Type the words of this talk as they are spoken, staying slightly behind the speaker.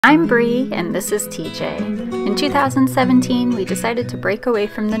I'm Bree, and this is TJ. In 2017, we decided to break away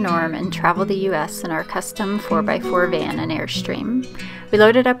from the norm and travel the US in our custom 4x4 van and Airstream. We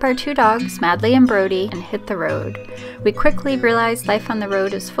loaded up our two dogs, Madly and Brody, and hit the road. We quickly realized life on the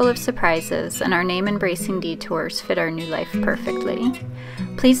road is full of surprises, and our name-embracing Detours fit our new life perfectly.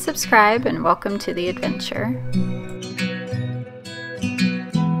 Please subscribe, and welcome to the adventure.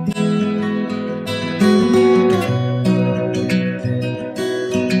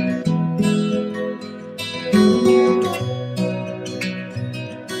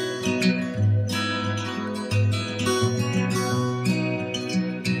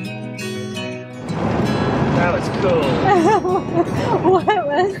 What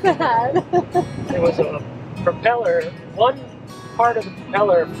was that? It was a propeller, one part of the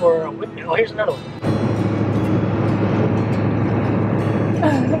propeller for a window. Oh, here's another one.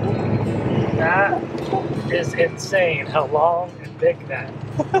 That is insane how long and big that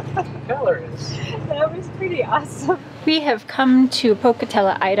propeller is. That was pretty awesome. We have come to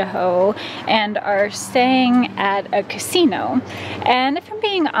Pocatello, Idaho, and are staying at a casino. And if I'm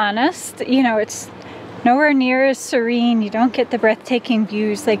being honest, you know, it's nowhere near as serene. You don't get the breathtaking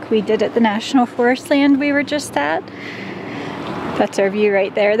views like we did at the National Forest land we were just at. That's our view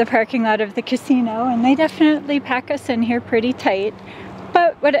right there, the parking lot of the casino, and they definitely pack us in here pretty tight.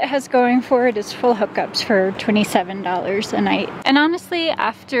 But what it has going for it is full hookups for $27 a night. And honestly,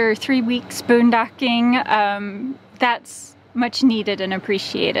 after 3 weeks boondocking, that's much needed and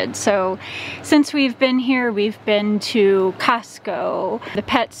appreciated. So since we've been here, we've been to Costco, the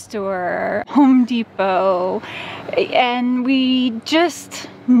pet store, Home Depot, and we just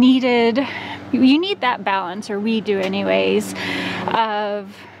needed, you need that balance, or we do anyways,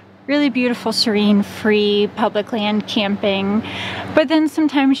 of really beautiful, serene, free public land camping, but then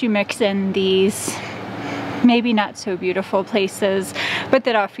sometimes you mix in these maybe not so beautiful places, but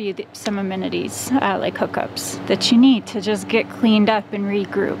that offer you some amenities like hookups that you need to just get cleaned up and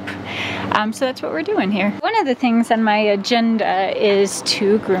regroup. So that's what we're doing here. One of the things on my agenda is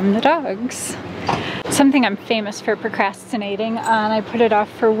to groom the dogs. Something I'm famous for procrastinating on. I put it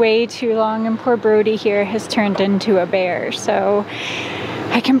off for way too long, and poor Brody here has turned into a bear. So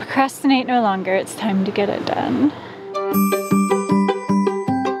I can procrastinate no longer. It's time to get it done.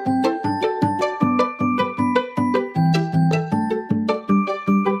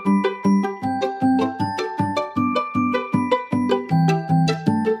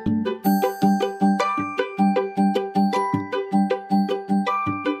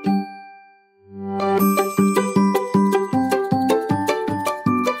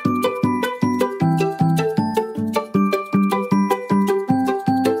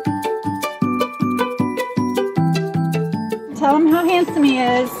 Tell him how handsome he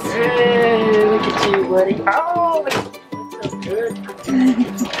is. Hey, look at you, buddy. Oh, that's so good.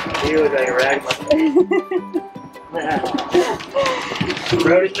 You look like a ragman.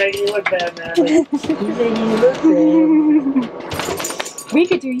 Brody's making you look bad, Nat'l. He's making you look bad. We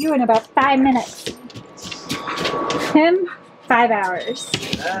could do you in about 5 minutes. Him, 5 hours.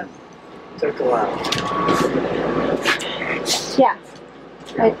 That took a while. Yeah,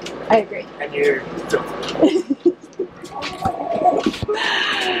 I agree. And you're...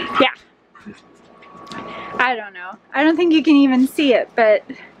 Yeah. I don't know. I don't think you can even see it, but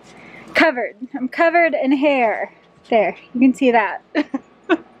covered. I'm covered in hair. There, you can see that.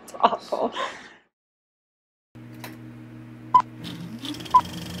 It's awful.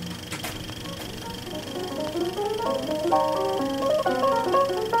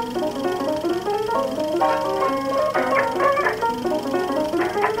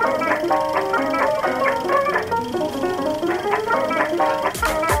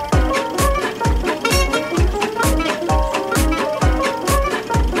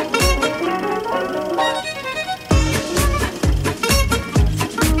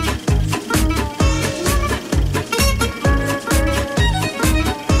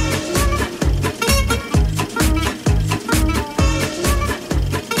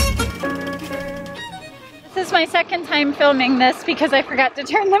 My second time filming this because I forgot to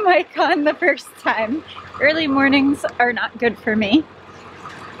turn the mic on the first time. Early mornings are not good for me.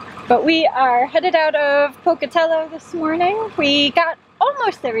 But we are headed out of Pocatello this morning. We got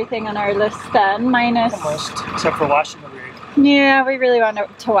almost everything on our list done, minus... Almost, except for washing the rig. Yeah, we really wanted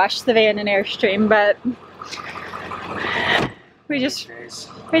to wash the van and Airstream, but we just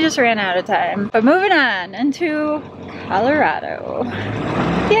ran out of time. But moving on into Colorado.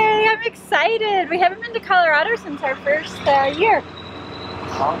 Yay, I'm excited! We haven't been to Colorado since our first year.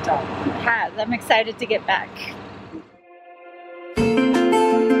 Long time. It has. I'm excited to get back.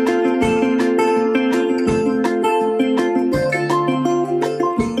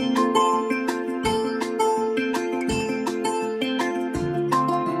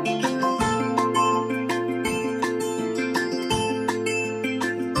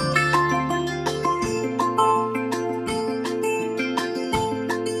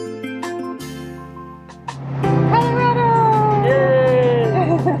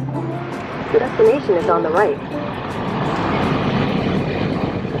 destination is on the right.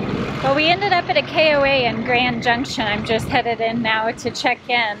 Well, we ended up at a KOA in Grand Junction. I'm just headed in now to check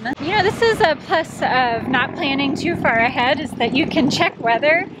in. You know, this is a plus of not planning too far ahead, is that you can check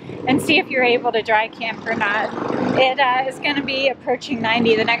weather and see if you're able to dry camp or not. It is going to be approaching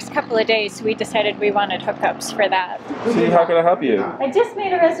 90 the next couple of days, so we decided we wanted hookups for that. See, how can I help you? I just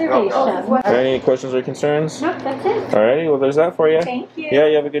made a reservation. Any questions or concerns? Nope, that's it. Alrighty, well there's that for you. Thank you. Yeah,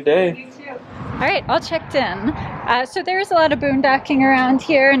 you have a good day. You too. Alright, all checked in. So there's a lot of boondocking around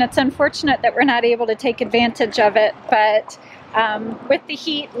here, and it's unfortunate that we're not able to take advantage of it, but with the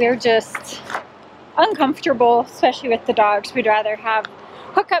heat, we're just uncomfortable, especially with the dogs. We'd rather have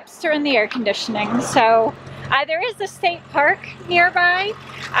hookups during the air conditioning. So there is a state park nearby.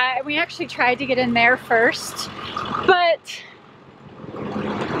 We actually tried to get in there first, but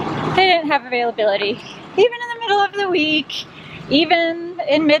they didn't have availability, even in the middle of the week, even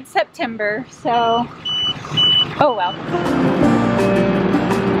in mid-September, so oh well.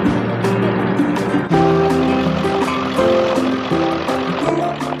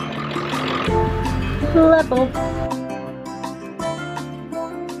 Level.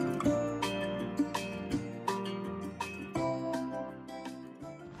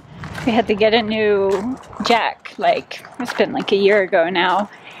 We had to get a new jack, like, it's been like a year ago now,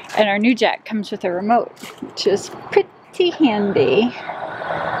 and our new jack comes with a remote, which is pretty handy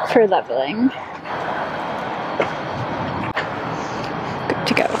for leveling. Good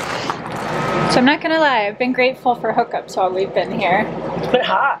to go. So I'm not gonna lie, I've been grateful for hookups while we've been here. It's been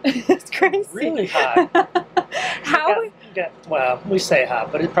hot. It's crazy. Really hot. How? Well, we say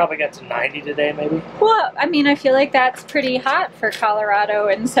hot, but it probably got to 90 today, maybe. Well, I mean, I feel like that's pretty hot for Colorado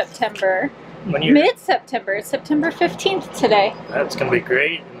in September. Mid-September. It's September 15th today. That's going to be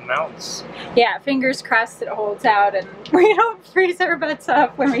great in the mountains. Yeah, fingers crossed it holds out and we don't freeze our butts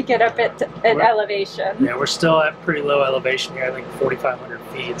off when we get up at elevation. Yeah, we're still at pretty low elevation here, I think 4,500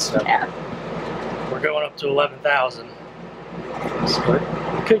 feet. So yeah. We're going up to 11,000. So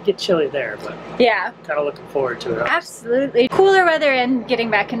it could get chilly there, but yeah, kind of looking forward to it. Absolutely. Cooler weather and getting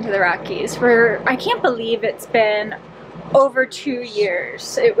back into the Rockies. I can't believe it's been over 2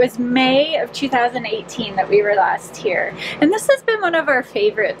 years. It was May of 2018 that we were last here. And this has been one of our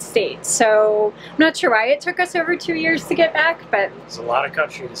favorite states. So I'm not sure why it took us over 2 years to get back, but there's a lot of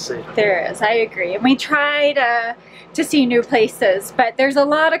country to see. There is, I agree. And we tried to see new places, but there's a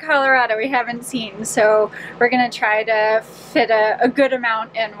lot of Colorado we haven't seen. So we're gonna try to fit a good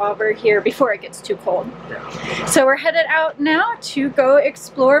amount in while we're here before it gets too cold. Yeah. So we're headed out now to go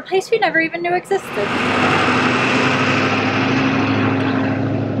explore a place we never even knew existed.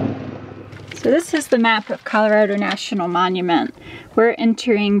 So this is the map of Colorado National Monument. We're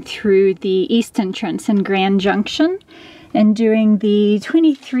entering through the east entrance in Grand Junction and doing the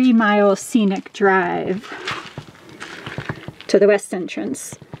 23-mile scenic drive to the west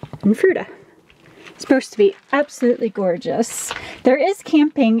entrance in Fruita. It's supposed to be absolutely gorgeous. There is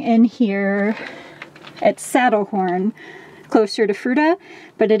camping in here at Saddlehorn, closer to Fruita,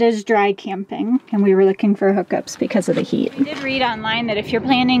 but it is dry camping, and we were looking for hookups because of the heat. I did read online that if you're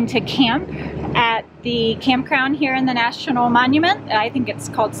planning to camp at the campground here in the National Monument, I think it's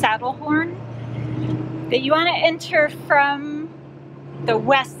called Saddlehorn, that you want to enter from the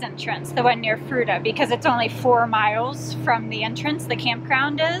west entrance, the one near Fruita, because it's only 4 miles from the entrance, the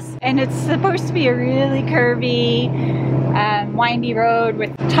campground is. And it's supposed to be a really curvy, windy road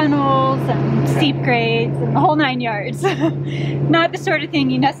with tunnels and steep grades and the whole 9 yards. Not the sort of thing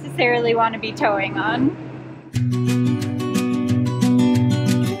you necessarily want to be towing on.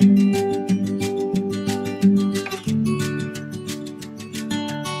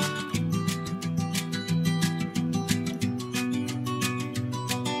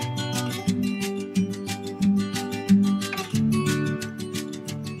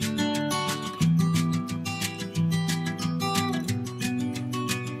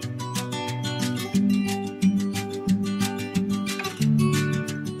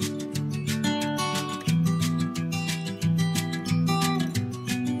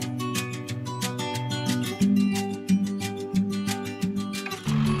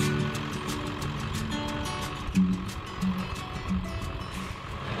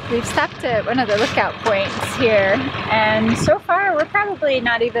 We've stopped at one of the lookout points here, and so far we're probably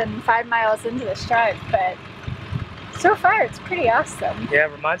not even 5 miles into this drive, but so far it's pretty awesome. Yeah,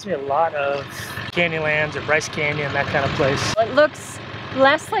 it reminds me a lot of Canyonlands or Bryce Canyon, that kind of place. It looks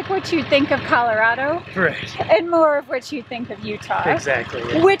less like what you'd think of Colorado, right, and more of what you think of Utah. Exactly.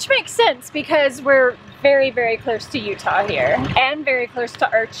 Yeah. Which makes sense because we're very, very close to Utah here, and very close to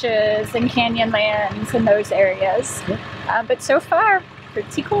Arches and Canyonlands and those areas. Yeah. But so far,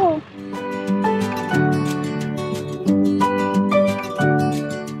 pretty cool.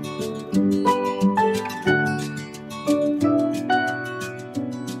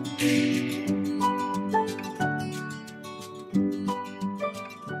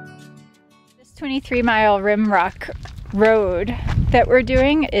 23-mile Rimrock road that we're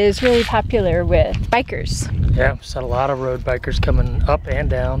doing is really popular with bikers. Yeah, we've had a lot of road bikers coming up and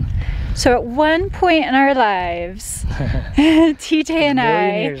down. So at one point in our lives, TJ and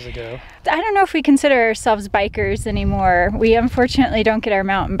I, years ago. I don't know if we consider ourselves bikers anymore. We unfortunately don't get our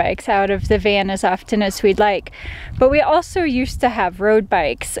mountain bikes out of the van as often as we'd like. But we also used to have road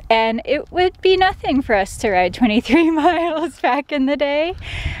bikes, and it would be nothing for us to ride 23 miles back in the day.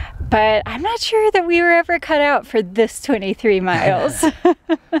 But I'm not sure that we were ever cut out for this 23 miles.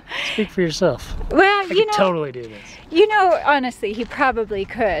 Speak for yourself. Well, I could totally do this. You know, honestly, he probably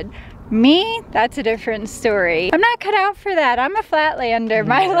could. Me, that's a different story. I'm not cut out for that. I'm a flatlander.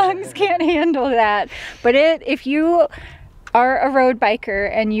 My lungs can't handle that. But if you are a road biker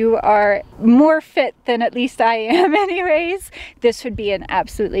and you are more fit than at least I am anyways, this would be an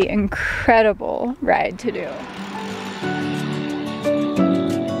absolutely incredible ride to do.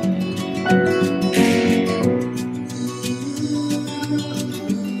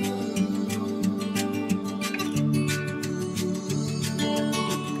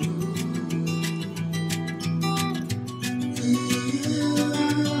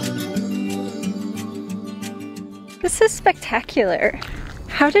 This is spectacular.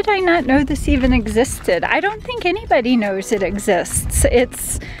 How did I not know this even existed? I don't think anybody knows it exists.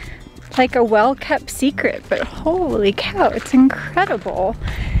 It's like a well-kept secret, but holy cow, it's incredible.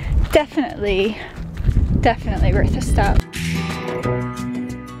 Definitely worth a stop.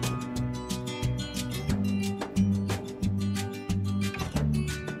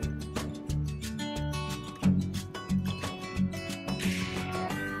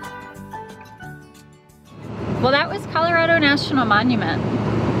 Well, that was Colorado National Monument.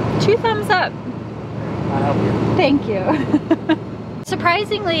 2 thumbs up. I'll help you. Thank you.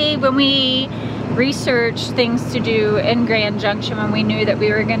 Surprisingly, when we researched things to do in Grand Junction, when we knew that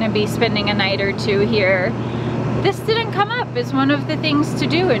we were going to be spending a night or 2 here, this didn't come up as one of the things to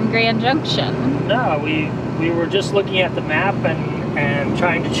do in Grand Junction. No, we were just looking at the map and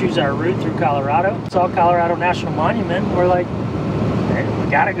trying to choose our route through Colorado. Saw Colorado National Monument. We're like, hey, we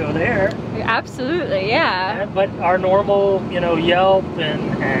gotta go there. Absolutely, yeah. But our normal, you know, Yelp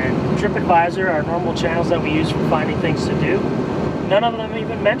and TripAdvisor, our normal channels that we use for finding things to do, none of them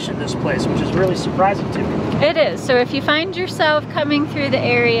even mentioned this place, which is really surprising to me. It is. So if you find yourself coming through the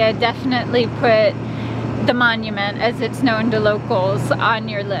area, definitely put the monument, as it's known to locals, on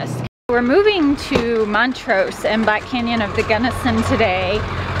your list. We're moving to Montrose and Black Canyon of the Gunnison today,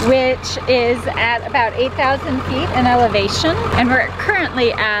 which is at about 8,000 feet in elevation, and we're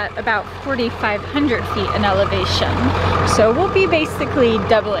currently at about 4,500 feet in elevation. So we'll be basically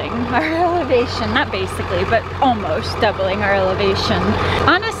doubling our elevation, not basically, but almost doubling our elevation.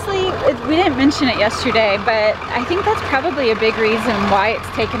 Honestly, we didn't mention it yesterday, but I think that's probably a big reason why it's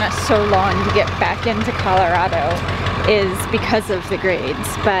taken us so long to get back into Colorado, is because of the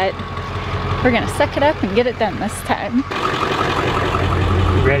grades. But we're gonna suck it up and get it done this time.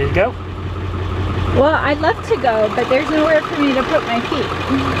 You ready to go? Well, I'd love to go, but there's nowhere for me to put my feet.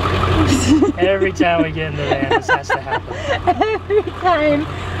 Every time we get in the van, this has to happen. Every time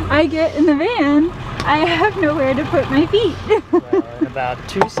I get in the van, I have nowhere to put my feet. Well, in about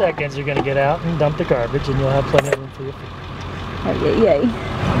 2 seconds, you're gonna get out and dump the garbage, and you'll have plenty of room for your feet. Oh, yay.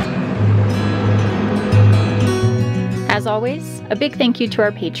 As always, a big thank you to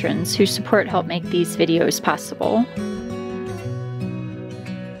our patrons whose support help make these videos possible.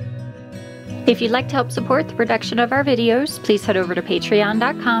 If you'd like to help support the production of our videos, please head over to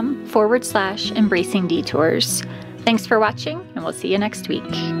patreon.com/embracingdetours. Thanks for watching, and we'll see you next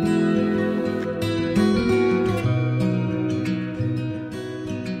week.